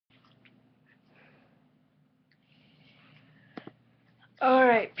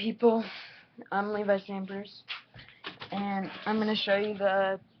Alright, people, I'm Levi Chambers, and I'm going to show you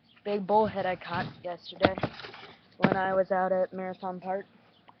the big bullhead I caught yesterday when I was out at Marathon Park.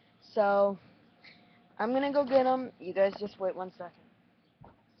 So, I'm going to go get him. You guys just wait 1 second.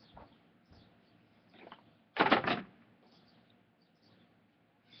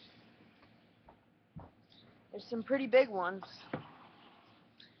 There's some pretty big ones.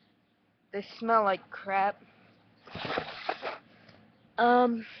 They smell like crap.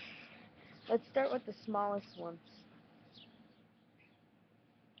 Let's start with the smallest ones.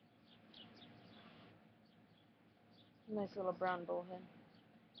 Nice little brown bullhead.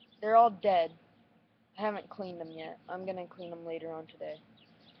 They're all dead. I haven't cleaned them yet. I'm gonna clean them later on today.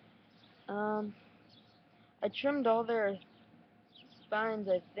 I trimmed all their spines,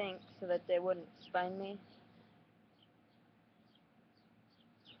 I think, so that they wouldn't spine me.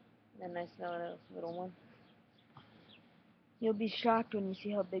 And nice little one. You'll be shocked when you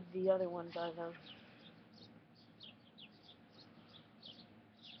see how big the other ones are, though.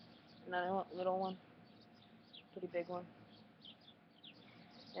 Another little one. Pretty big one.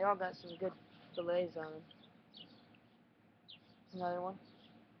 They all got some good fillets on them. Another one.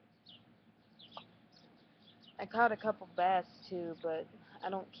 I caught a couple bass, too, but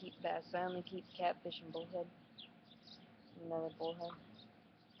I don't keep bass. I only keep catfish and bullhead. Another bullhead.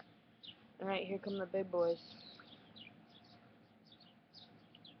 Alright, here come the big boys.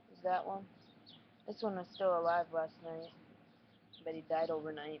 Is that one? This one was still alive last night, but he died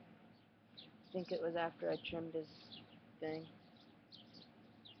overnight. I think it was after I trimmed his thing.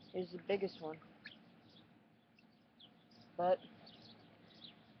 Here's the biggest one. But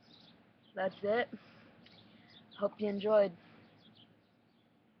that's it. Hope you enjoyed.